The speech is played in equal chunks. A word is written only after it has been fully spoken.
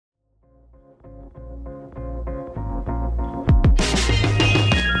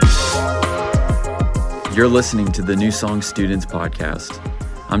You're listening to the New Song Students Podcast.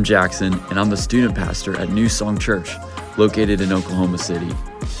 I'm Jackson, and I'm the student pastor at New Song Church, located in Oklahoma City.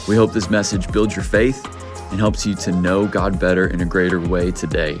 We hope this message builds your faith and helps you to know God better in a greater way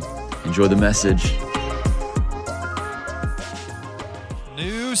today. Enjoy the message.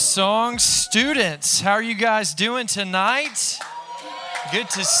 New Song Students, how are you guys doing tonight? Good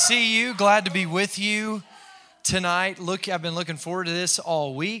to see you. Glad to be with you tonight. I've been looking forward to this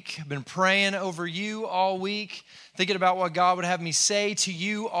all week. I've been praying over you all week, thinking about what God would have me say to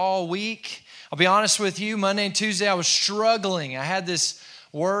you all week. I'll be honest with you, Monday and Tuesday I was struggling. I had this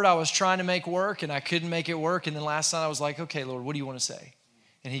word I was trying to make work and I couldn't make it work. And then last night I was like, okay, Lord, what do you want to say?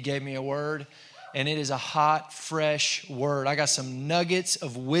 And He gave me a word, and it is a hot, fresh word. I got some nuggets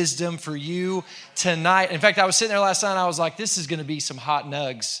of wisdom for you tonight. In fact, I was sitting there last night and I was like, this is going to be some hot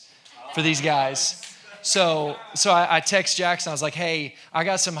nugs for these guys. So I text Jackson. I was like, hey, I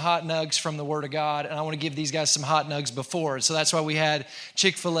got some hot nugs from the Word of God, and I want to give these guys some hot nugs before. So that's why we had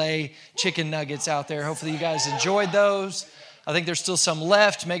Chick-fil-A chicken nuggets out there. Hopefully you guys enjoyed those. I think there's still some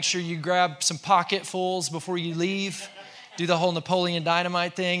left. Make sure you grab some pocketfuls before you leave. Do the whole Napoleon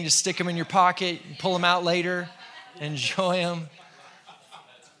Dynamite thing. Just stick them in your pocket, pull them out later, enjoy them.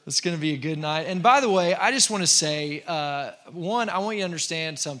 It's going to be a good night. And by the way, I just want to say, one, I want you to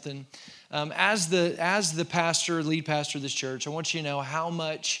understand something. As the pastor, lead pastor of this church, I want you to know how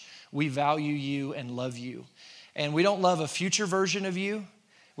much we value you and love you. And we don't love a future version of you.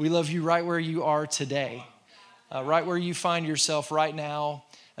 We love you right where you are today, right where you find yourself right now.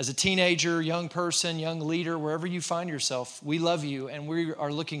 As a teenager, young person, young leader, wherever you find yourself, we love you, and we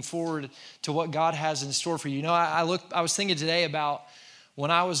are looking forward to what God has in store for you. You know, I was thinking today about when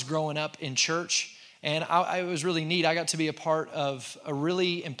I was growing up in church. And it was really neat. I got to be a part of a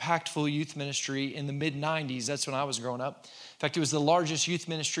really impactful youth ministry in the mid-90s. That's when I was growing up. In fact, it was the largest youth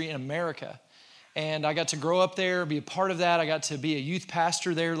ministry in America. And I got to grow up there, be a part of that. I got to be a youth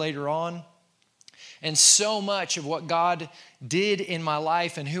pastor there later on. And so much of what God did in my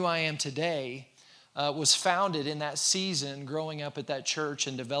life and who I am today was founded in that season, growing up at that church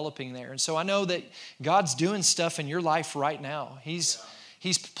and developing there. And so I know that God's doing stuff in your life right now.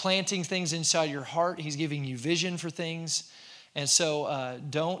 He's planting things inside your heart. He's giving you vision for things. And so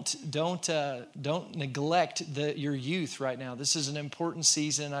don't neglect your youth right now. This is an important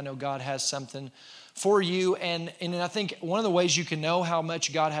season. I know God has something for you. And I think one of the ways you can know how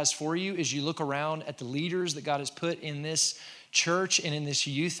much God has for you is you look around at the leaders that God has put in this church and in this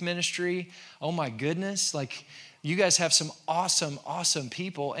youth ministry. Oh my goodness. Like, you guys have some awesome, awesome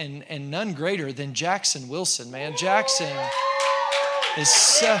people, and none greater than Jackson Wilson, man. Jackson is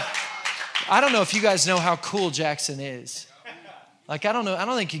so, I don't know if you guys know how cool Jackson is. Like, I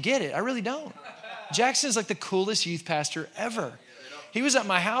don't think you get it. I really don't. Jackson is like the coolest youth pastor ever. He was at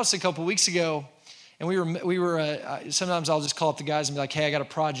my house a couple weeks ago, and we were sometimes I'll just call up the guys and be like, hey, I got a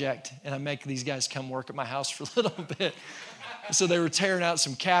project, and I make these guys come work at my house for a little bit. So they were tearing out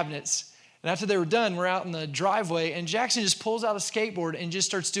some cabinets, and after they were done, we're out in the driveway, and Jackson just pulls out a skateboard and just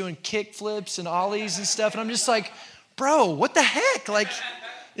starts doing kick flips and ollies and stuff, and I'm just like, bro, what the heck? Like,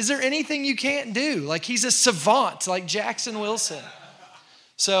 is there anything you can't do? Like, he's a savant, like Jackson Wilson.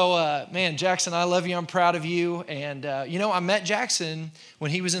 So, man, Jackson, I love you. I'm proud of you. And, I met Jackson when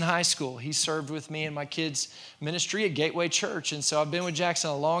he was in high school. He served with me in my kids' ministry at Gateway Church. And so I've been with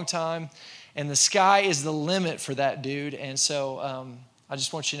Jackson a long time. And the sky is the limit for that dude. And so I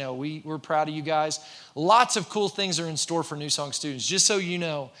just want you to know, we're proud of you guys. Lots of cool things are in store for New Song students. Just so you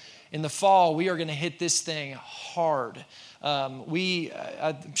know, in the fall, we are going to hit this thing hard. I'm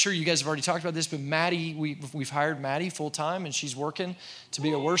sure you guys have already talked about this, but Maddie, we've hired Maddie full-time, and she's working to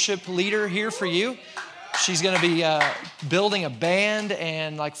be a worship leader here for you. She's going to be building a band,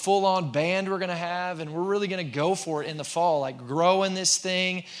 and like full-on band we're going to have, and we're really going to go for it in the fall, like growing this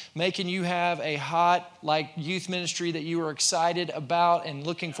thing, making you have a hot like youth ministry that you are excited about and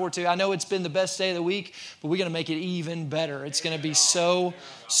looking forward to. I know it's been the best day of the week, but we're going to make it even better. It's going to be so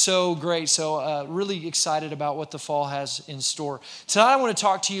great. So really excited about what the fall has in store. Tonight I want to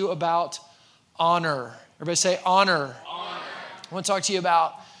talk to you about honor. Everybody say honor. Honor. I want to talk to you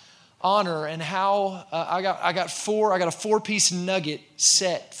about honor and how I got a 4-piece nugget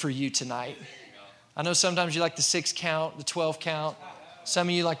set for you tonight. I know sometimes you like the 6 count, the 12 count. Some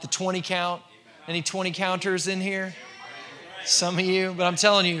of you like the 20 count. Any 20 counters in here? Some of you, but I'm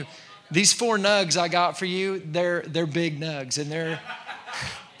telling you, these 4 nugs I got for you, they're big nugs, and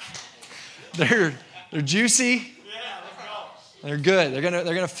they're juicy. They're good. They're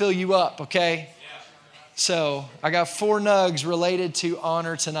gonna fill you up, okay? So I got 4 nugs related to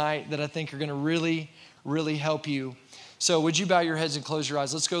honor tonight that I think are going to really, really help you. So would you bow your heads and close your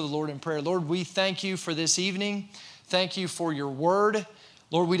eyes? Let's go to the Lord in prayer. Lord, we thank you for this evening. Thank you for your word.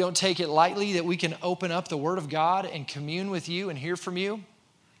 Lord, we don't take it lightly that we can open up the word of God and commune with you and hear from you.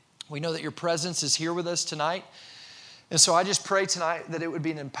 We know that your presence is here with us tonight. And so I just pray tonight that it would be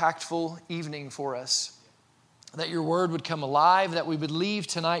an impactful evening for us, that your word would come alive, that we would leave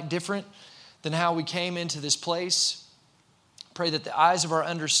tonight different than how we came into this place. Pray that the eyes of our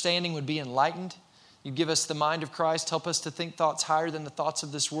understanding would be enlightened. You give us the mind of Christ. Help us to think thoughts higher than the thoughts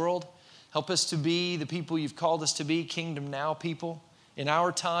of this world. Help us to be the people you've called us to be, kingdom now people. In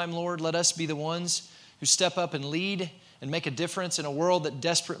our time, Lord, let us be the ones who step up and lead and make a difference in a world that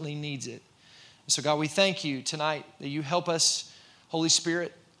desperately needs it. So God, we thank you tonight that you help us, Holy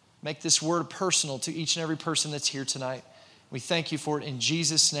Spirit, make this word personal to each and every person that's here tonight. We thank you for it in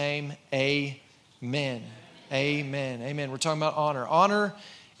Jesus' name. Amen. Amen. Amen. We're talking about honor. Honor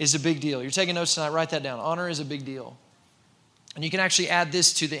is a big deal. You're taking notes tonight, write that down. Honor is a big deal. And you can actually add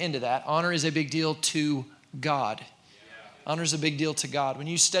this to the end of that. Honor is a big deal to God. Honor is a big deal to God. When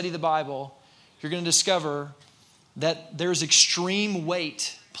you study the Bible, you're going to discover that there's extreme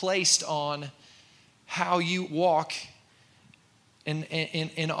weight placed on how you walk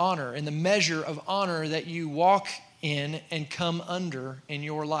in honor, in the measure of honor that you walk in and come under in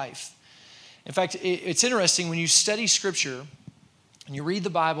your life. In fact, it's interesting when you study Scripture and you read the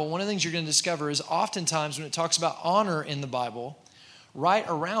Bible, one of the things you're going to discover is oftentimes when it talks about honor in the Bible, right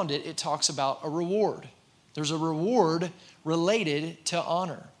around it, it talks about a reward. There's a reward related to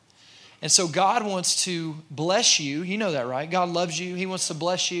honor. And so God wants to bless you. You know that, right? God loves you. He wants to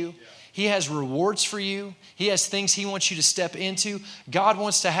bless you. He has rewards for you. He has things he wants you to step into. God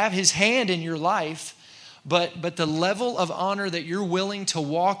wants to have his hand in your life, but the level of honor that you're willing to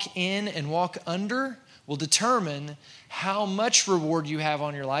walk in and walk under will determine how much reward you have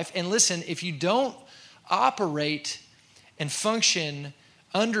on your life. And listen, if you don't operate and function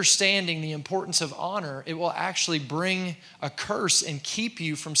understanding the importance of honor, it will actually bring a curse and keep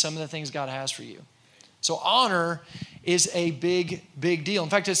you from some of the things God has for you. So honor is a big, big deal. In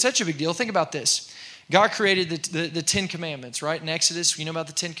fact, it's such a big deal. Think about this. God created the 10 Commandments, right? In Exodus, you know about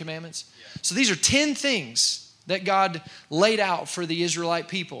the 10 Commandments? Yeah. So these are 10 things that God laid out for the Israelite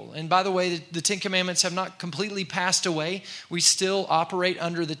people. And by the way, the 10 Commandments have not completely passed away. We still operate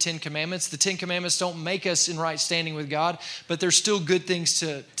under the 10 Commandments. The 10 Commandments don't make us in right standing with God, but they're still good things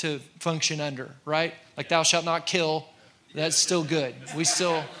to function under, right? Like thou shalt not kill. That's still good. We're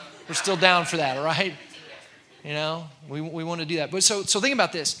still down for that, all right? You know, we want to do that. But so think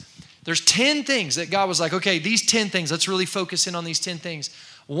about this. There's 10 things that God was like, okay, these 10 things, let's really focus in on these 10 things.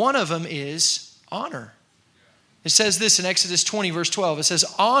 One of them is honor. It says this in Exodus 20, verse 12. It says,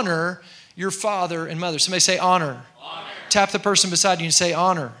 honor your father and mother. Somebody say honor. Honor. Tap the person beside you and say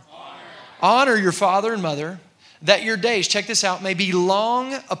honor. Honor your father and mother, that your days, check this out, may be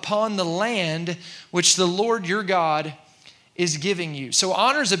long upon the land which the Lord your God is giving you. So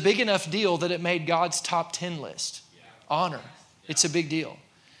honor is a big enough deal that it made God's top 10 list. Honor. It's a big deal.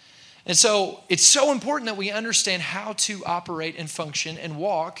 And so it's so important that we understand how to operate and function and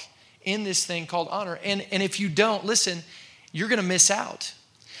walk in this thing called honor. And if you don't, listen, you're going to miss out.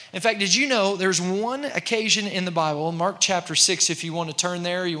 In fact, did you know there's one occasion in the Bible, Mark chapter 6, if you want to turn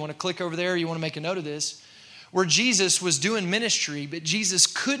there, you want to click over there, you want to make a note of this, where Jesus was doing ministry, but Jesus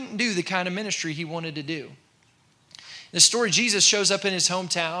couldn't do the kind of ministry he wanted to do. In the story, Jesus shows up in his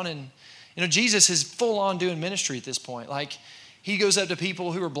hometown, and Jesus is full on doing ministry at this point. Like, he goes up to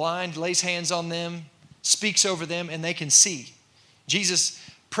people who are blind, lays hands on them, speaks over them, and they can see. Jesus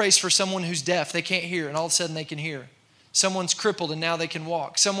prays for someone who's deaf. They can't hear, and all of a sudden they can hear. Someone's crippled, and now they can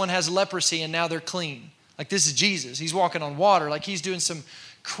walk. Someone has leprosy, and now they're clean. Like, this is Jesus. He's walking on water. Like, he's doing some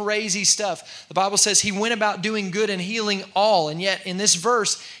crazy stuff. The Bible says he went about doing good and healing all, and yet in this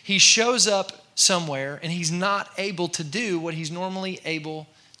verse, he shows up somewhere, and he's not able to do what he's normally able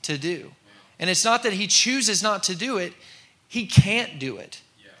to do. And it's not that he chooses not to do it. He can't do it.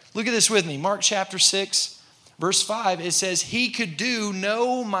 Look at this with me. Mark chapter 6, verse 5, it says, he could do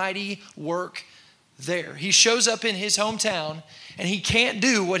no mighty work there. He shows up in his hometown, and he can't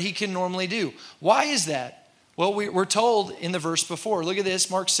do what he can normally do. Why is that? Well, we're told in the verse before. Look at this,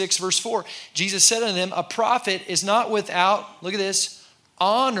 Mark 6, verse 4. Jesus said unto them, a prophet is not without, look at this,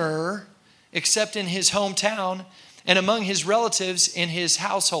 honor except in his hometown and among his relatives in his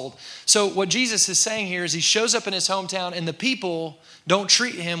household. So what Jesus is saying here is he shows up in his hometown and the people don't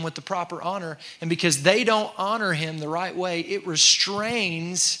treat him with the proper honor. And because they don't honor him the right way, it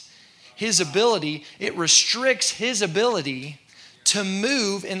restrains his ability. It restricts his ability to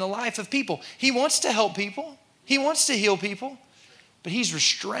move in the life of people. He wants to help people. He wants to heal people. but he's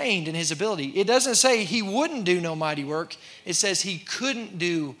restrained in his ability. It doesn't say he wouldn't do no mighty work. It says he couldn't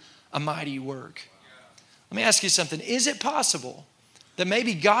do a mighty work. Let me ask you something. Is it possible that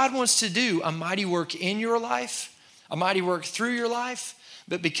maybe God wants to do a mighty work in your life, a mighty work through your life,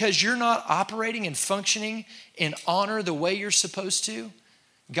 but because you're not operating and functioning in honor the way you're supposed to,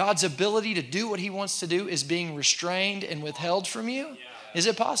 God's ability to do what he wants to do is being restrained and withheld from you? Is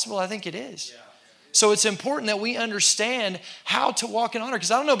it possible? I think it is. So it's important that we understand how to walk in honor.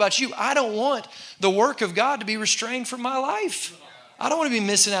 Because I don't know about you, I don't want the work of God to be restrained from my life. I don't want to be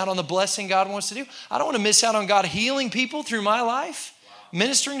missing out on the blessing God wants to do. I don't want to miss out on God healing people through my life,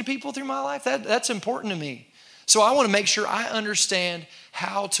 ministering to people through my life. That's important to me. So I want to make sure I understand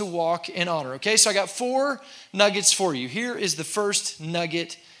how to walk in honor. Okay, so I got 4 nuggets for you. Here is the first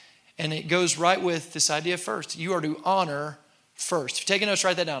nugget, and it goes right with this idea first. You are to honor first. If you're taking notes,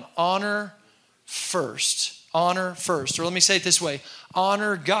 write that down. Honor first. Honor first. Or let me say it this way.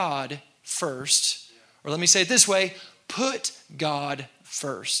 Honor God first. Or let me say it this way. Put God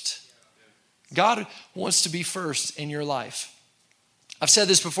first. God wants to be first in your life. I've said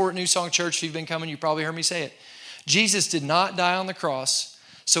this before at New Song Church. If you've been coming, you probably heard me say it. Jesus did not die on the cross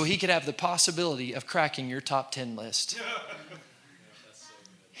so he could have the possibility of cracking your top 10 list.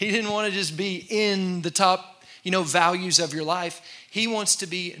 He didn't want to just be in the top, values of your life. He wants to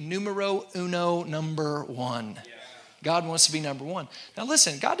be numero uno, number 1. God wants to be number 1. Now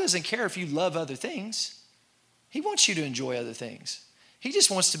listen, God doesn't care if you love other things. He wants you to enjoy other things. He just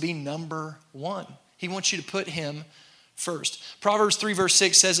wants to be number 1. He wants you to put him first. Proverbs 3 verse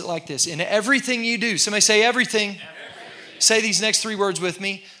 6 says it like this. In everything you do, somebody say everything. Say these next 3 words with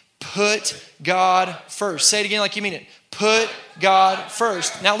me. Put God first. Say it again like you mean it. Put God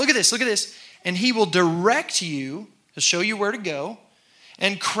first. Now look at this. And he will direct you, he'll show you where to go,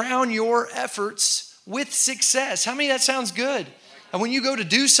 and crown your efforts with success. How many of that sounds good? And when you go to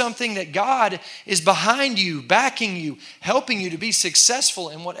do something that God is behind you, backing you, helping you to be successful,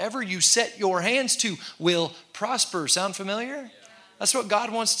 and whatever you set your hands to will prosper. Sound familiar? That's what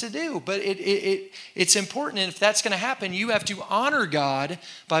God wants to do. But it's important. And if that's going to happen, you have to honor God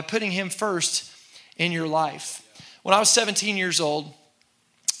by putting him first in your life. When I was 17 years old,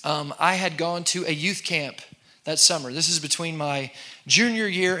 I had gone to a youth camp that summer. This is between my junior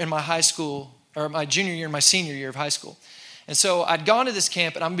year and my high school, or my junior year and my senior year of high school. And so I'd gone to this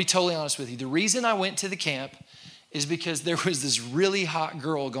camp, and I'm going to be totally honest with you. The reason I went to the camp is because there was this really hot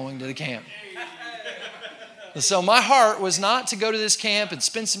girl going to the camp. And so my heart was not to go to this camp and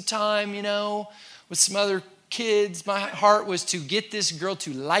spend some time, with some other kids. My heart was to get this girl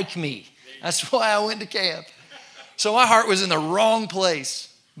to like me. That's why I went to camp. So my heart was in the wrong place.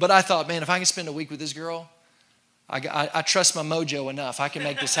 But I thought, man, if I can spend a week with this girl, I trust my mojo enough. I can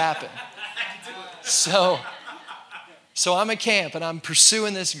make this happen. So I'm at camp, and I'm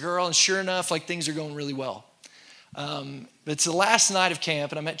pursuing this girl, and sure enough, things are going really well. It's the last night of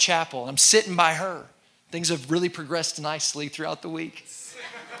camp, and I'm at chapel, and I'm sitting by her. Things have really progressed nicely throughout the week.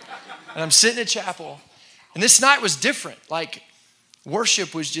 And I'm sitting at chapel, and this night was different.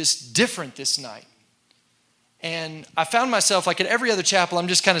 Worship was just different this night. And I found myself, at every other chapel, I'm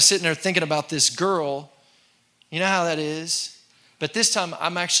just kind of sitting there thinking about this girl. You know how that is? But this time,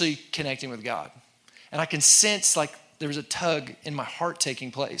 I'm actually connecting with God. And I can sense there was a tug in my heart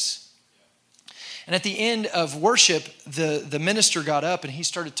taking place. And at the end of worship, the minister got up and he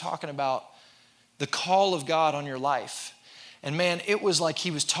started talking about the call of God on your life. And man, it was like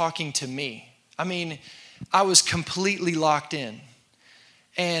he was talking to me. I mean, I was completely locked in.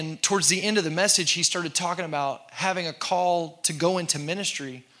 And towards the end of the message, he started talking about having a call to go into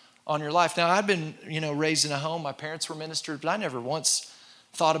ministry on your life. Now, I'd been, raised in a home. My parents were ministers, but I never once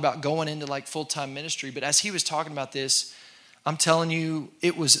thought about going into full-time ministry. But as he was talking about this, I'm telling you,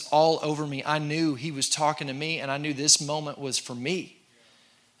 it was all over me. I knew he was talking to me, and I knew this moment was for me.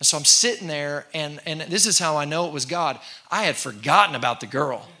 And so I'm sitting there, and this is how I know it was God. I had forgotten about the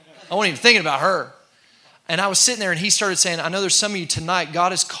girl. I wasn't even thinking about her. And I was sitting there, and he started saying, I know there's some of you tonight,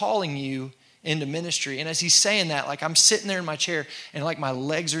 God is calling you into ministry. And as he's saying that, I'm sitting there in my chair, and my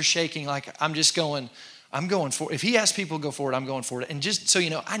legs are shaking, I'm just going, I'm going for it. If he asks people to go for it, I'm going for it. And just so you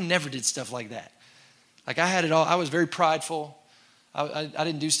know, I never did stuff like that. I had it all. I was very prideful. I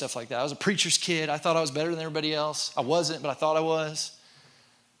didn't do stuff like that. I was a preacher's kid. I thought I was better than everybody else. I wasn't, but I thought I was.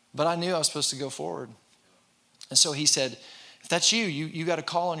 But I knew I was supposed to go forward. And so he said, if that's you got a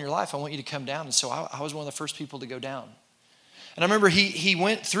call on your life, I want you to come down. And so I was one of the first people to go down. And I remember he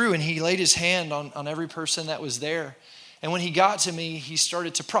went through and he laid his hand on every person that was there. And when he got to me, he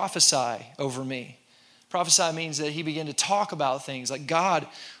started to prophesy over me. Prophesy means that he began to talk about things like God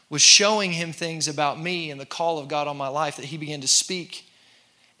was showing him things about me and the call of God on my life that he began to speak.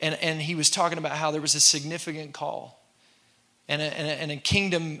 And he was talking about how there was a significant call and a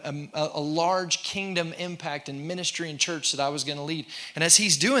kingdom, a large kingdom impact in ministry and church that I was going to lead. And as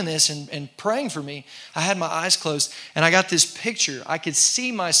he's doing this and praying for me, I had my eyes closed and I got this picture. I could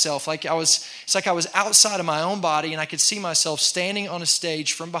see myself it's like I was outside of my own body, and I could see myself standing on a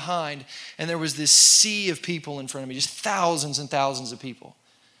stage from behind, and there was this sea of people in front of me, just thousands and thousands of people.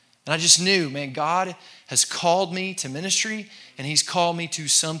 And I just knew, man, God has called me to ministry, and he's called me to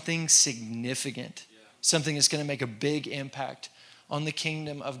something significant, something that's going to make a big impact on the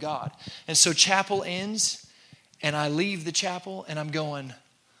kingdom of God. And so chapel ends, and I leave the chapel, and I'm going,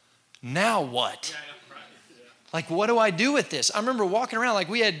 now what? Like, what do I do with this? I remember walking around like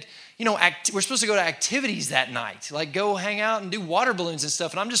we had, we're supposed to go to activities that night, like go hang out and do water balloons and stuff.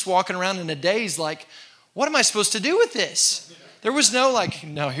 And I'm just walking around in a daze like, what am I supposed to do with this? There was no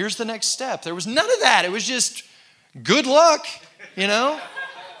no, here's the next step. There was none of that. It was just good luck,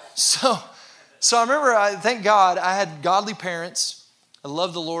 So I remember, thank God, I had godly parents. I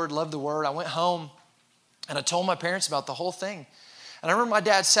loved the Lord, loved the Word. I went home and I told my parents about the whole thing. And I remember my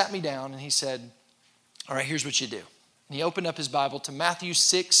dad sat me down and he said, all right, here's what you do. And he opened up his Bible to Matthew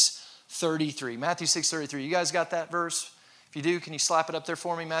 6:33. Matthew 6:33. You guys got that verse? If you do, can you slap it up there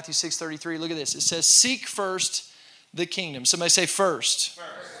for me? Matthew 6:33. Look at this. It says, seek first the kingdom. Somebody say first.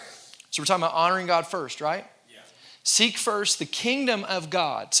 So we're talking about honoring God first, right? Yeah. Seek first the kingdom of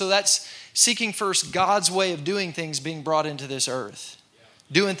God. So that's seeking first God's way of doing things being brought into this earth. Yeah.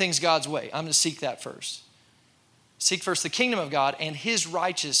 Doing things God's way. I'm going to seek that first. Seek first the kingdom of God and his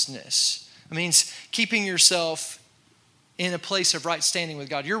righteousness. It means keeping yourself in a place of right standing with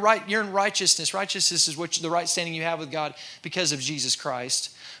God. You're in righteousness. Righteousness is the right standing you have with God because of Jesus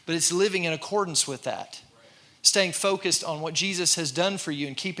Christ. But it's living in accordance with that. Staying focused on what Jesus has done for you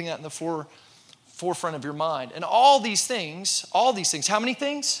and keeping that in the forefront of your mind. And all these things, how many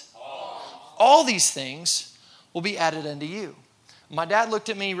things? All these things will be added unto you. My dad looked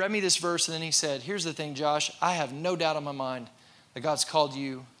at me, read me this verse, and then he said, here's the thing, Josh, I have no doubt in my mind that God's called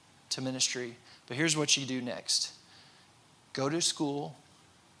you to ministry. But here's what you do next. Go to school,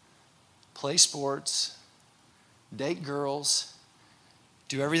 play sports, date girls,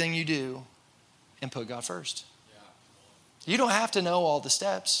 do everything you do, and put God first. You don't have to know all the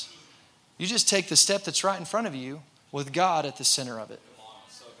steps. You just take the step that's right in front of you with God at the center of it.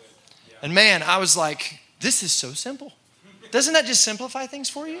 And man, I was like, this is so simple. Doesn't that just simplify things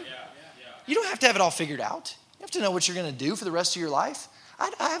for you? You don't have to have it all figured out. You have to know what you're going to do for the rest of your life.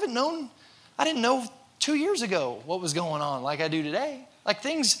 I didn't know 2 years ago what was going on like I do today. Like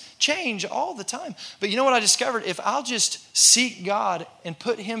things change all the time. But you know what I discovered? If I'll just seek God and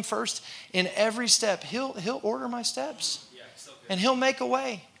put him first in every step, he'll order my steps. And he'll make a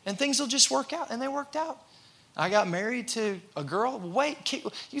way. And things will just work out. And they worked out. I got married to a girl.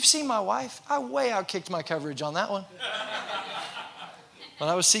 You've seen my wife. I way outkicked my coverage on that one. But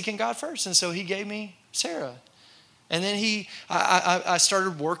I was seeking God first. And so he gave me Sarah. And then I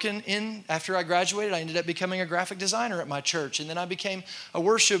started working after I graduated, I ended up becoming a graphic designer at my church. And then I became a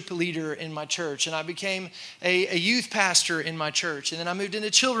worship leader in my church. And I became a youth pastor in my church. And then I moved into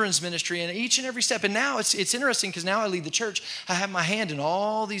children's ministry and each and every step. And now it's interesting because now I lead the church. I have my hand in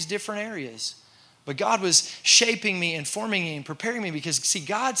all these different areas. But God was shaping me and forming me and preparing me because, see,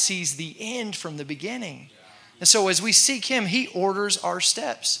 God sees the end from the beginning. And so as we seek him, he orders our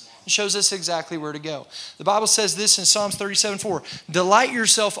steps. It shows us exactly where to go. The Bible says this in Psalms 37:4. Delight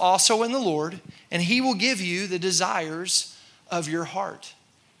yourself also in the Lord, and he will give you the desires of your heart.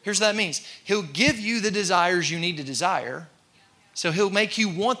 Here's what that means. He'll give you the desires you need to desire. So he'll make you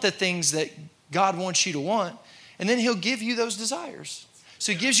want the things that God wants you to want, and then he'll give you those desires.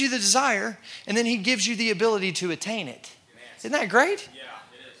 So he gives you the desire, and then he gives you the ability to attain it. Isn't that great? Yeah.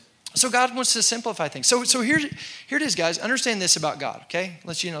 So God wants to simplify things. So here it is, guys. Understand this about God, okay?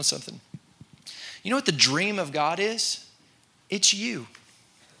 Let you know something. You know what the dream of God is? It's you.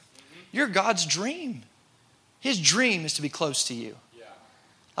 You're God's dream. His dream is to be close to you.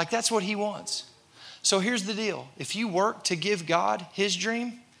 Like that's what he wants. So here's the deal. If you work to give God his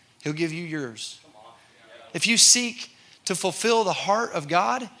dream, he'll give you yours. If you seek to fulfill the heart of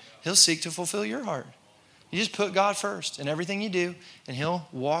God, he'll seek to fulfill your heart. You just put God first in everything you do, and he'll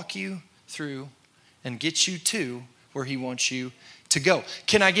walk you through and get you to where he wants you to go.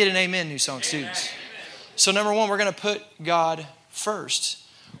 Can I get an amen, New Song students? So number one, we're going to put God first.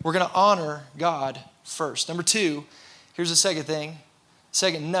 We're going to honor God first. Number two, here's the second thing,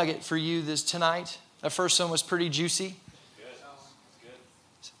 second nugget for you this tonight. That first one was pretty juicy.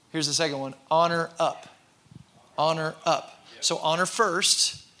 Here's the second one, honor up. Honor up. So honor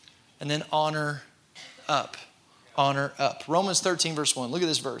first, and then honor up. Honor up. Romans 13, verse 1. Look at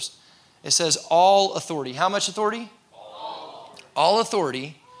this verse. It says, all authority. How much authority? All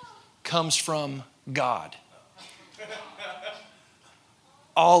authority comes from God.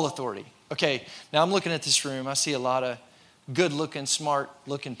 All authority. Okay, now I'm looking at this room. I see a lot of good-looking,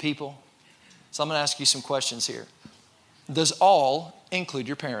 smart-looking people. So I'm going to ask you some questions here. Does all include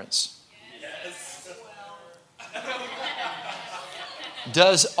your parents? Yes.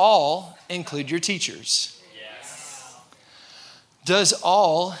 Does all include your teachers? Yes. Does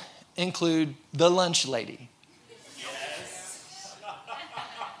all include the lunch lady? Yes.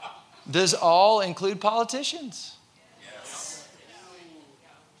 Does all include politicians? Yes.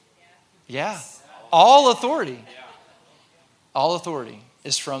 Yeah. All authority. All authority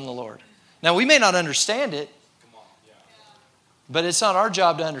is from the Lord. Now, we may not understand it, but it's not our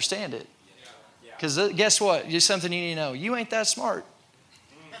job to understand it. Because guess what? Just something you need to know. You ain't that smart.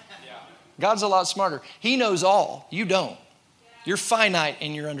 God's a lot smarter. He knows all. You don't. You're finite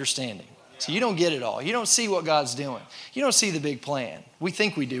in your understanding. So you don't get it all. You don't see what God's doing. You don't see the big plan. We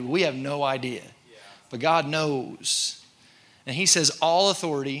think we do. We have no idea. But God knows. And he says all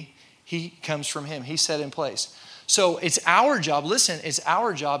authority, he comes from him. He set in place. So it's our job, listen, it's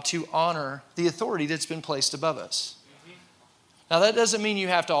our job to honor the authority that's been placed above us. Now that doesn't mean you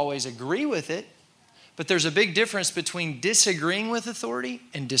have to always agree with it, but there's a big difference between disagreeing with authority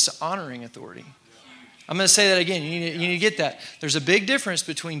and dishonoring authority. I'm going to say that again. You need to get that. There's a big difference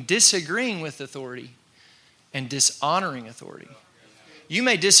between disagreeing with authority and dishonoring authority. You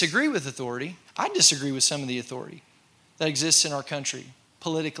may disagree with authority. I disagree with some of the authority that exists in our country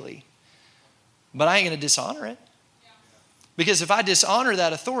politically, but I ain't going to dishonor it. Because if I dishonor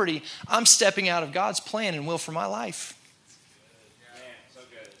that authority, I'm stepping out of God's plan and will for my life.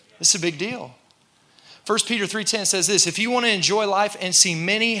 This is a big deal. 1 Peter 3:10 says this, if you want to enjoy life and see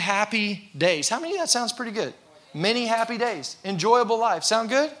many happy days. How many of that sounds pretty good? Many happy days. Enjoyable life. Sound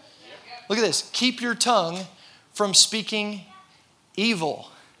good? Look at this. Keep your tongue from speaking evil.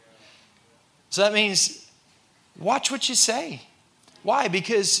 So that means watch what you say. Why?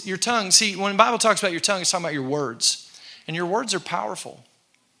 Because your tongue, see, when the Bible talks about your tongue, it's talking about your words. And your words are powerful.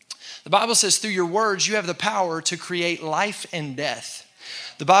 The Bible says through your words, you have the power to create life and death.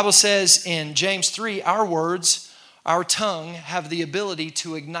 The Bible says in James 3, our words, our tongue, have the ability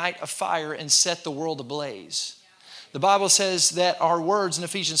to ignite a fire and set the world ablaze. The Bible says that our words, in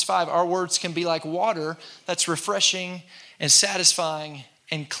Ephesians 5, our words can be like water that's refreshing and satisfying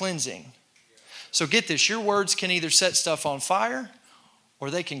and cleansing. So get this, your words can either set stuff on fire or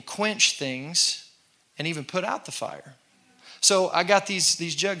they can quench things and even put out the fire. So I got these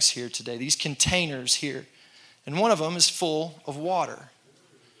jugs here today, these containers here. And one of them is full of water.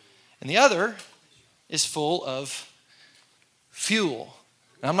 And the other is full of fuel.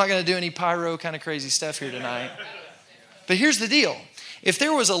 Now, I'm not going to do any pyro kind of crazy stuff here tonight. But here's the deal. If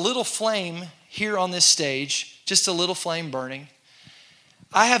there was a little flame here on this stage, just a little flame burning,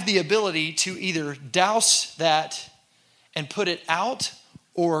 I have the ability to either douse that and put it out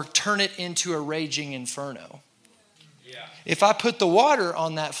or turn it into a raging inferno. If I put the water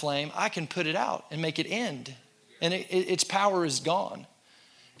on that flame, I can put it out and make it end. And its power is gone.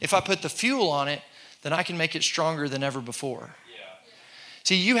 If I put the fuel on it, then I can make it stronger than ever before.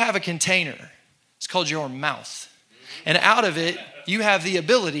 See, you have a container. It's called your mouth. And out of it, you have the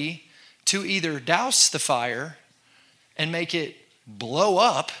ability to either douse the fire and make it blow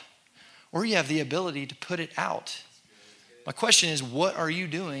up, or you have the ability to put it out. My question is, what are you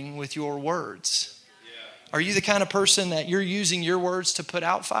doing with your words? Are you the kind of person that you're using your words to put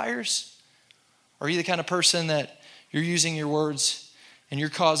out fires? Or are you the kind of person that you're using your words and you're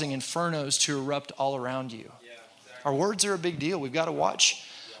causing infernos to erupt all around you? Our words are a big deal. We've got to watch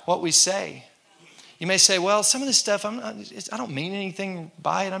what we say. You may say, well, some of this stuff, I don't mean anything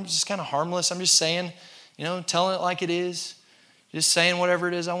by it. I'm just kind of harmless. I'm just saying, telling it like it is. Just saying whatever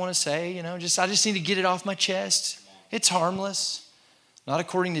it is I want to say. I just need to get it off my chest. It's harmless. Not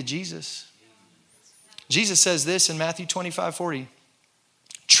according to Jesus. Jesus says this in Matthew 25:40.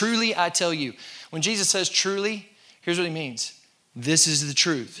 Truly, I tell you. When Jesus says truly, here's what he means. This is the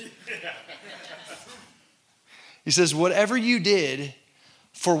truth. He says, whatever you did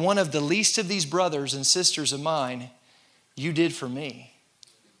for one of the least of these brothers and sisters of mine, you did for me.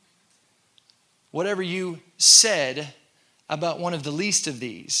 Whatever you said about one of the least of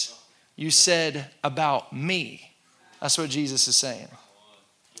these, you said about me. That's what Jesus is saying.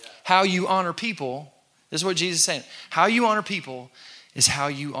 How you honor people, this is what Jesus is saying. How you honor people is how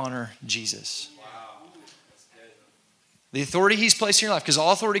you honor Jesus. The authority he's placed in your life, because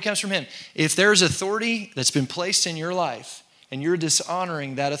all authority comes from him. If there's authority that's been placed in your life and you're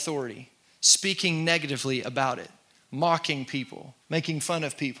dishonoring that authority, speaking negatively about it, mocking people, making fun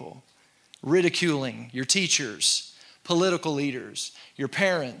of people, ridiculing your teachers, political leaders, your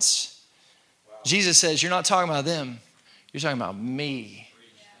parents. Jesus says, you're not talking about them, you're talking about me.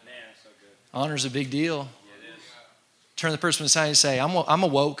 Honor's a big deal. Turn to the person beside you and say, I'm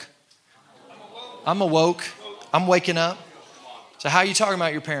awoke. I'm awoke. I'm waking up. So how are you talking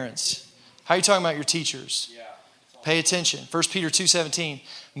about your parents? How are you talking about your teachers? Pay attention. 1 Peter 2:17,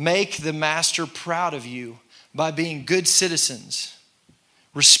 make the master proud of you by being good citizens.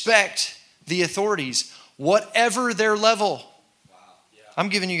 Respect the authorities, whatever their level. I'm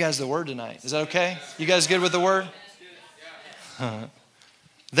giving you guys the word tonight. Is that okay? You guys good with the word?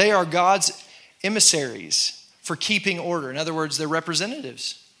 They are God's emissaries for keeping order. In other words, they're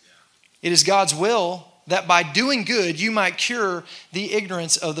representatives. It is God's will that by doing good, you might cure the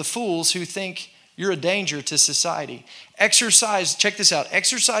ignorance of the fools who think you're a danger to society. Exercise, check this out,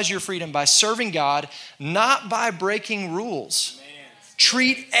 exercise your freedom by serving God, not by breaking rules.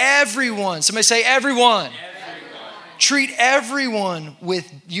 Treat everyone, somebody say everyone. Treat everyone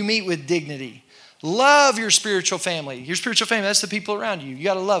you meet with dignity. Love your spiritual family. Your spiritual family, that's the people around you. You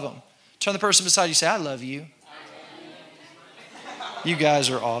got to love them. Turn to the person beside you, say, I love you. You guys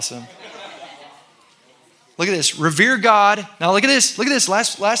are awesome. Look at this. Revere God. Now look at this. Look at this.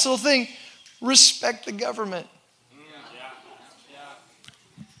 Last little thing. Respect the government.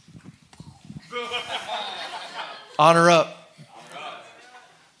 Honor up.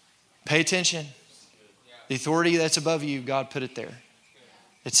 Pay attention. The authority that's above you, God put it there.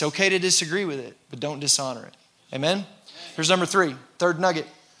 It's okay to disagree with it, but don't dishonor it. Amen? Here's number 3, third nugget.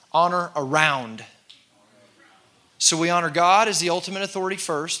 Honor around. So we honor God as the ultimate authority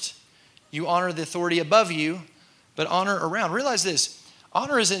first. You honor the authority above you, but honor around. Realize this.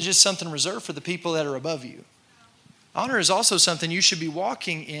 Honor isn't just something reserved for the people that are above you. Honor is also something you should be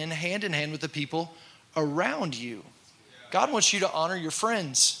walking in hand with the people around you. God wants you to honor your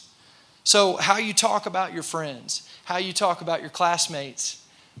friends. So how you talk about your friends, how you talk about your classmates,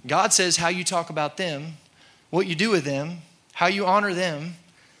 God says how you talk about them, what you do with them, how you honor them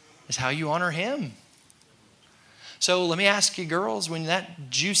is how you honor Him. So let me ask you girls, when that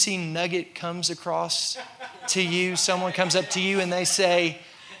juicy nugget comes across to you, someone comes up to you and they say,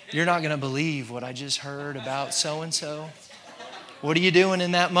 you're not going to believe what I just heard about so-and-so. What are you doing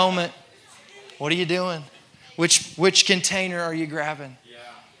in that moment? What are you doing? Which container are you grabbing?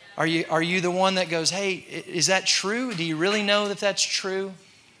 Are you the one that goes, hey, is that true? Do you really know that that's true?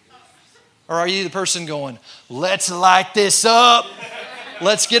 Or are you the person going, let's light this up.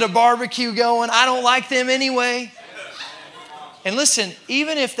 Let's get a barbecue going. I don't like them anyway. And listen,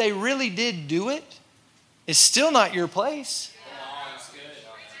 even if they really did do it, it's still not your place.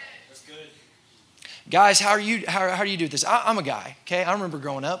 That's good. Guys, how do you do this? I'm a guy, okay? I remember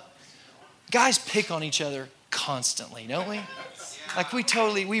growing up. Guys pick on each other constantly, don't we? Like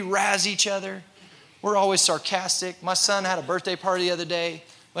we razz each other. We're always sarcastic. My son had a birthday party the other day.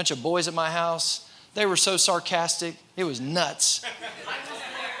 A bunch of boys at my house. They were so sarcastic. It was nuts.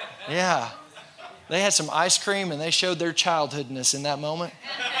 Yeah. They had some ice cream and they showed their childhoodness in that moment.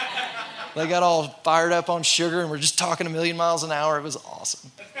 They got all fired up on sugar and were just talking a million miles an hour. It was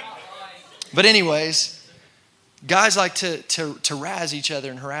awesome. But anyways, guys like to razz each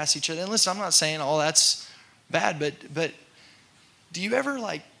other and harass each other. And listen, I'm not saying all that's bad, but do you ever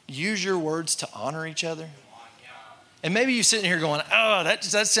use your words to honor each other? And maybe you're sitting here going, oh, that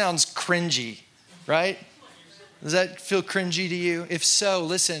sounds cringy, right? Does that feel cringy to you? If so,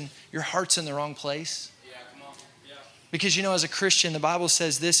 listen, your heart's in the wrong place. Yeah, come on. Yeah. Because as a Christian, the Bible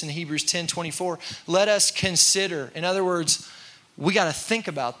says this in Hebrews 10:24, let us consider. In other words, we got to think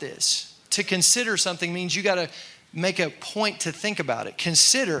about this. To consider something means you got to make a point to think about it.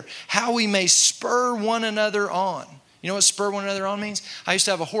 Consider how we may spur one another on. You know what spur one another on means? I used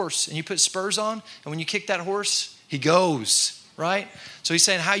to have a horse, and you put spurs on, and when you kick that horse, he goes, right? So he's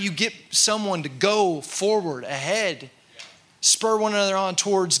saying how you get someone to go forward, ahead, spur one another on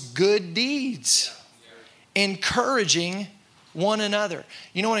towards good deeds, encouraging one another.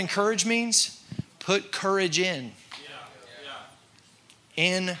 You know what encourage means? Put courage in.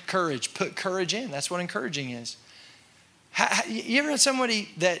 Encourage, put courage in. That's what encouraging is. You ever had somebody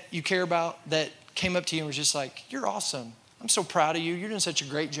that you care about that came up to you and was just like, you're awesome. I'm so proud of you. You're doing such a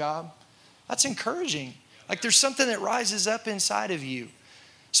great job. That's encouraging. There's something that rises up inside of you.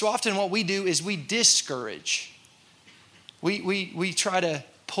 So often what we do is we discourage. We try to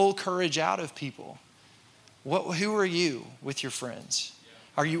pull courage out of people. Who are you with your friends?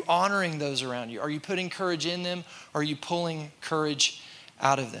 Are you honoring those around you? Are you putting courage in them? Or are you pulling courage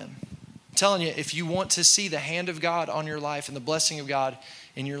out of them? telling you, if you want to see the hand of God on your life and the blessing of God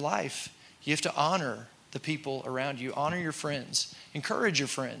in your life, you have to honor the people around you. Honor your friends. Encourage your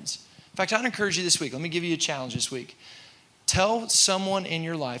friends. In fact, I'd encourage you this week. Let me give you a challenge this week. Tell someone in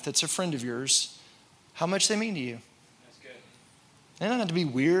your life that's a friend of yours how much they mean to you. That's good. They don't have to be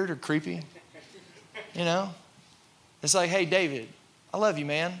weird or creepy. You know? It's like, hey, David, I love you,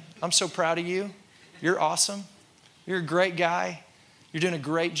 man. I'm so proud of you. You're awesome. You're a great guy. You're doing a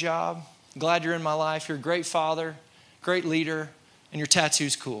great job. I'm glad you're in my life. You're a great father, great leader, and your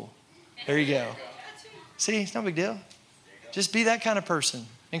tattoo's cool. There you go. See, it's no big deal. Just be that kind of person.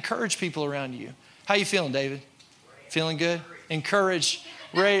 Encourage people around you. How you feeling, David? Feeling good? Encourage.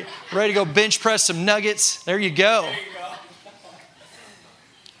 Ready to go bench press some nuggets? There you go.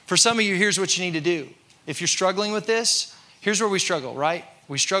 For some of you, here's what you need to do. If you're struggling with this, here's where we struggle, right?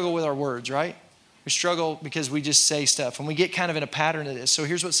 We struggle with our words, right? We struggle because we just say stuff and we get kind of in a pattern of this. So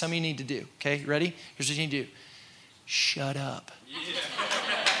here's what some of you need to do. Okay, ready? Here's what you need to do. Shut up. Yeah.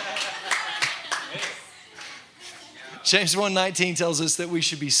 James 1:19 tells us that we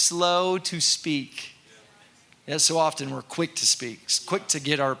should be slow to speak. Yeah, so often we're quick to speak, quick to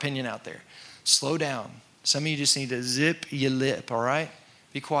get our opinion out there. Slow down. Some of you just need to zip your lip, all right?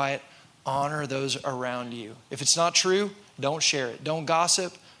 Be quiet. Honor those around you. If it's not true, don't share it. Don't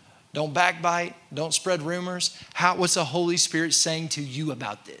gossip. Don't backbite. Don't spread rumors. What's the Holy Spirit saying to you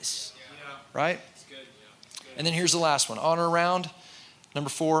about this? Yeah. Right? It's good. Yeah. It's good. And then here's the last one. Honor around. Number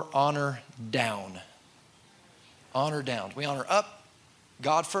 4, honor down. Honor down. We honor up,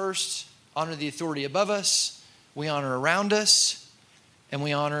 God first, honor the authority above us, we honor around us, and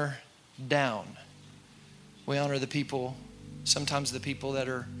we honor down. We honor the people, sometimes the people that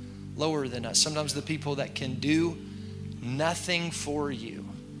are lower than us, sometimes the people that can do nothing for you.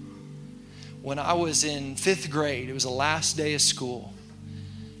 When I was in 5th grade, it was the last day of school,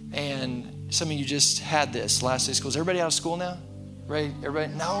 and some of you just had this last day of school. Is everybody out of school now? Right?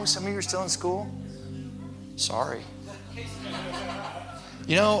 Everybody? No, some of you are still in school. Sorry.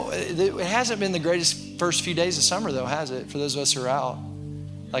 You know, it hasn't been the greatest first few days of summer, though, has it? For those of us who are out.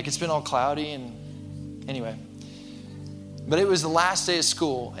 Like, it's been all cloudy and anyway. But it was the last day of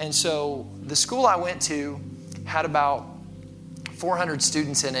school. And so the school I went to had about 400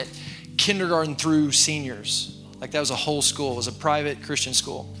 students in it, kindergarten through seniors. Like, that was a whole school. It was a private Christian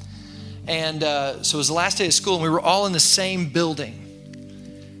school. And so it was the last day of school, and we were all in the same building.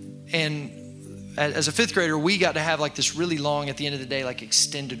 And as a 5th grader, we got to have like this really long, at the end of the day, like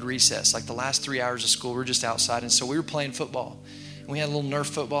extended recess. Like the last 3 hours of school, we were just outside. And so we were playing football. And we had a little Nerf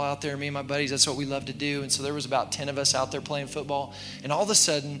football out there, me and my buddies. That's what we love to do. And so there was about 10 of us out there playing football. And all of a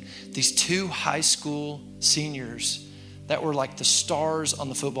sudden, these 2 high school seniors that were like the stars on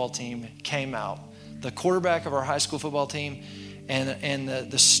the football team came out. The quarterback of our high school football team and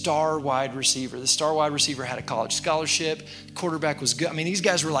the star wide receiver. The star wide receiver had a college scholarship. The quarterback was good. I mean, these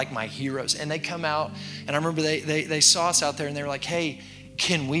guys were like my heroes. And they come out, and I remember they saw us out there, and they were like, hey,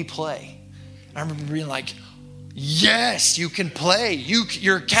 can we play? And I remember being like, yes, you can play.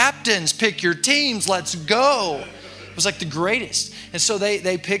 Your captains, pick your teams. Let's go. It was like the greatest. And so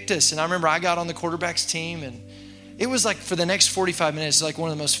they picked us. And I remember I got on the quarterback's team, and it was like for the next 45 minutes, like one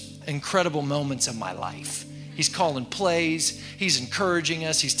of the most incredible moments of my life. He's calling plays. He's encouraging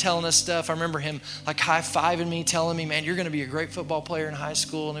us. He's telling us stuff. I remember him like high-fiving me, telling me, man, you're going to be a great football player in high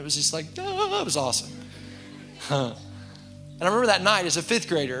school. And it was just like, oh, it was awesome. And I remember that night as a 5th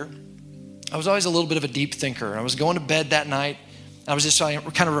grader, I was always a little bit of a deep thinker. I was going to bed that night. I was just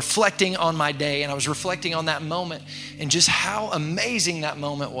kind of reflecting on my day, and I was reflecting on that moment and just how amazing that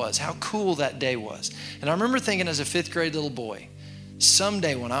moment was, how cool that day was. And I remember thinking as a 5th grade little boy,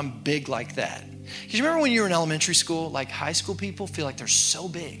 someday when I'm big like that. Because you remember when you were in elementary school, like high school people feel like they're so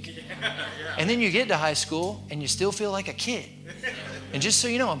big. Yeah. And then you get to high school and you still feel like a kid. And just so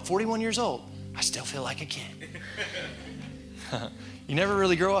you know, I'm 41 years old. I still feel like a kid. You never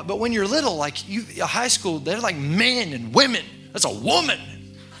really grow up. But when you're little, like high school, they're like men and women. That's a woman,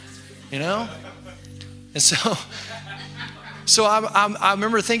 you know? And so I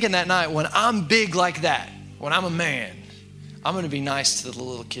remember thinking that night, when I'm big like that, when I'm a man, I'm going to be nice to the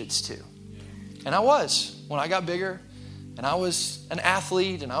little kids too. And I was. When I got bigger and I was an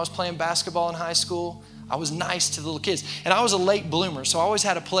athlete and I was playing basketball in high school, I was nice to the little kids. And I was a late bloomer, so I always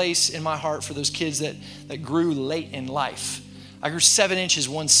had a place in my heart for those kids that grew late in life. I grew 7 inches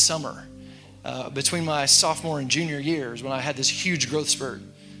one summer between my sophomore and junior years when I had this huge growth spurt.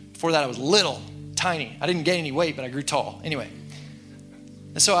 Before that, I was little, tiny. I didn't gain any weight, but I grew tall. Anyway.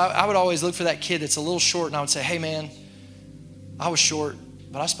 And so I would always look for that kid that's a little short, and I would say, hey, man, I was short,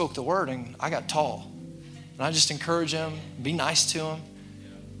 but I spoke the word, and I got tall. And I just encourage him, be nice to him.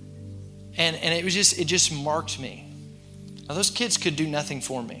 And it just marked me. Now those kids could do nothing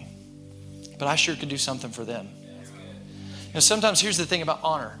for me, but I sure could do something for them. Sometimes here's the thing about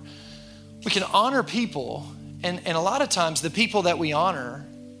honor. We can honor people, and a lot of times the people that we honor,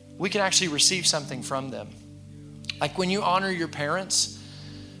 we can actually receive something from them. Like when you honor your parents,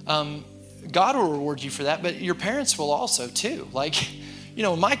 God will reward you for that, but your parents will also too. Like,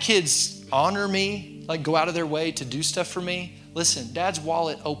 when my kids honor me, like go out of their way to do stuff for me, listen, Dad's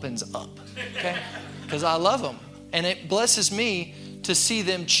wallet opens up, okay? Because I love them. And it blesses me to see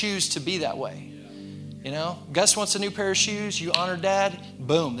them choose to be that way. Gus wants a new pair of shoes. You honor Dad.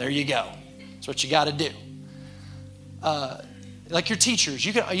 Boom, there you go. That's what you got to do. Like your teachers.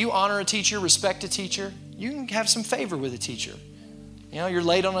 You honor a teacher, respect a teacher. You can have some favor with a teacher. You're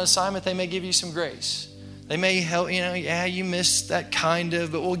late on an assignment. They may give you some grace. They may help, you missed that kind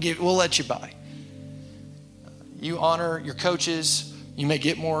of, but we'll let you by. You honor your coaches. You may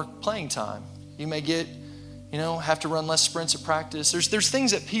get more playing time. You may get, have to run less sprints at practice. There's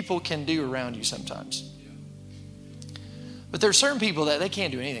things that people can do around you sometimes. But there are certain people that they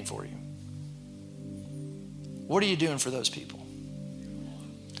can't do anything for you. What are you doing for those people?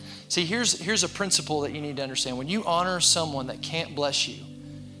 See, here's a principle that you need to understand. When you honor someone that can't bless you,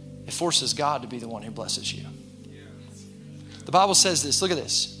 it forces God to be the one who blesses you. The Bible says this. Look at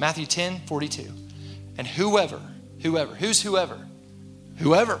this. Matthew 10:42. And whoever. Who's whoever?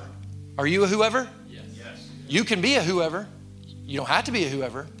 Whoever. Are you a whoever? Yes. You can be a whoever. You don't have to be a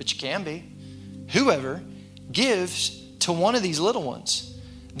whoever, but you can be. Whoever gives to one of these little ones,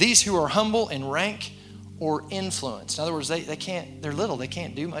 these who are humble in rank or influence. In other words, they're little, they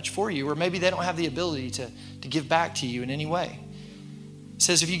can't do much for you, or maybe they don't have the ability to give back to you in any way. It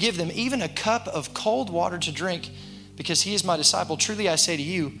says, if you give them even a cup of cold water to drink, because he is my disciple, truly I say to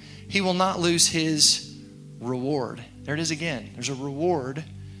you, he will not lose his reward. There it is again. There's a reward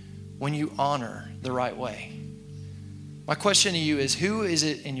when you honor the right way. My question to you is, who is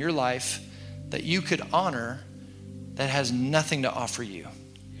it in your life that you could honor that has nothing to offer you?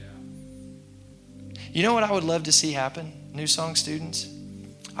 You know what I would love to see happen, New Song students?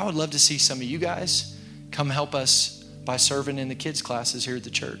 I would love to see some of you guys come help us by serving in the kids' classes here at the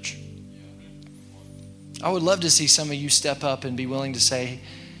church. I would love to see some of you step up and be willing to say,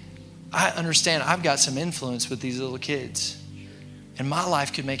 I understand I've got some influence with these little kids, and my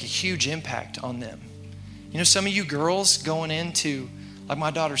life could make a huge impact on them. Some of you girls going into, like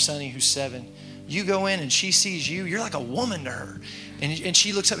my daughter Sunny, who's 7, you go in and she sees you, you're like a woman to her. And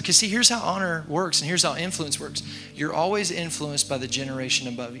she looks up, because see, here's how honor works and here's how influence works. You're always influenced by the generation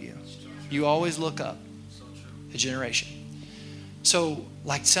above you. You always look up a generation. So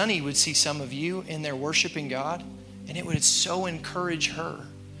like Sunny would see some of you in there worshiping God, and it would so encourage her.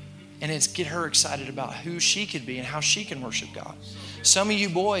 And it's get her excited about who she could be and how she can worship God. Some of you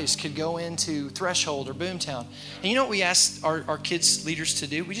boys could go into Threshold or Boomtown. And you know what we ask our kids leaders to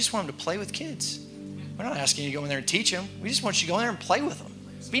do? We just want them to play with kids. We're not asking you to go in there and teach them. We just want you to go in there and play with them.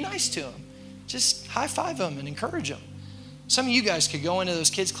 Be nice to them. Just high five them and encourage them. Some of you guys could go into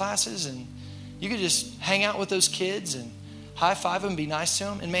those kids' classes and you could just hang out with those kids and high five them, be nice to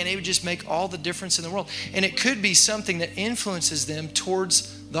them. And man, it would just make all the difference in the world. And it could be something that influences them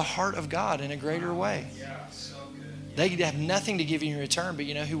towards the heart of God in a greater way. Yeah, so good. They have nothing to give you in return, but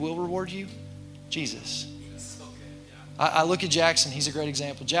you know who will reward you? Jesus. So good. Yeah. I look at Jackson. He's a great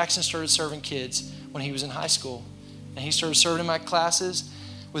example. Jackson started serving kids when he was in high school. And he started serving in my classes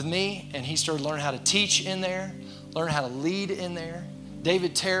with me, and he started learning how to teach in there, learn how to lead in there.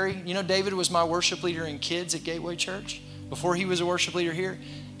 David Terry, David was my worship leader in kids at Gateway Church. Before he was a worship leader here,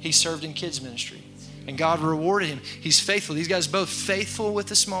 he served in kids ministry. And God rewarded him. He's faithful. These guys both faithful with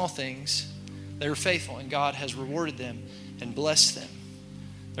the small things. They were faithful, and God has rewarded them and blessed them.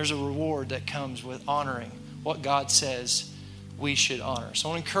 There's a reward that comes with honoring what God says we should honor. So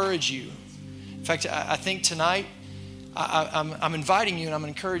I want to encourage you. In fact, I think tonight I'm inviting you and I'm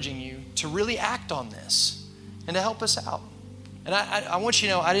encouraging you to really act on this and to help us out. And I want you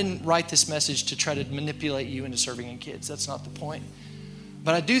to know I didn't write this message to try to manipulate you into serving in kids. That's not the point.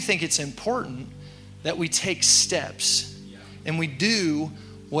 But I do think it's important that we take steps and we do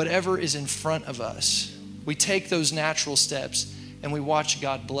whatever is in front of us. We take those natural steps and we watch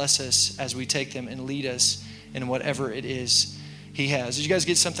God bless us as we take them and lead us in whatever it is He has. Did you guys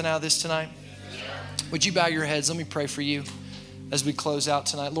get something out of this tonight? Would you bow your heads? Let me pray for you as we close out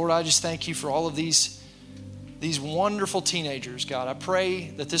tonight. Lord, I just thank you for all of these wonderful teenagers, God. I pray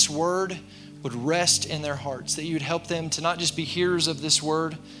that this word would rest in their hearts, that you would help them to not just be hearers of this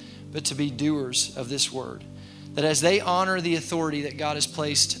word, but to be doers of this word. That as they honor the authority that God has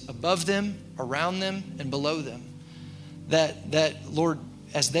placed above them, around them, and below them, that Lord,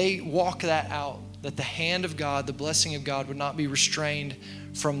 as they walk that out, that the hand of God, the blessing of God would not be restrained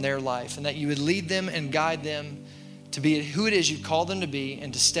from their life, and that you would lead them and guide them to be who it is you've called them to be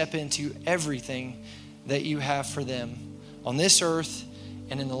and to step into everything that you have for them on this earth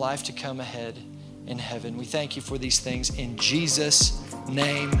and in the life to come ahead in heaven. We thank you for these things in Jesus'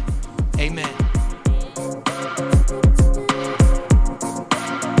 name. Amen.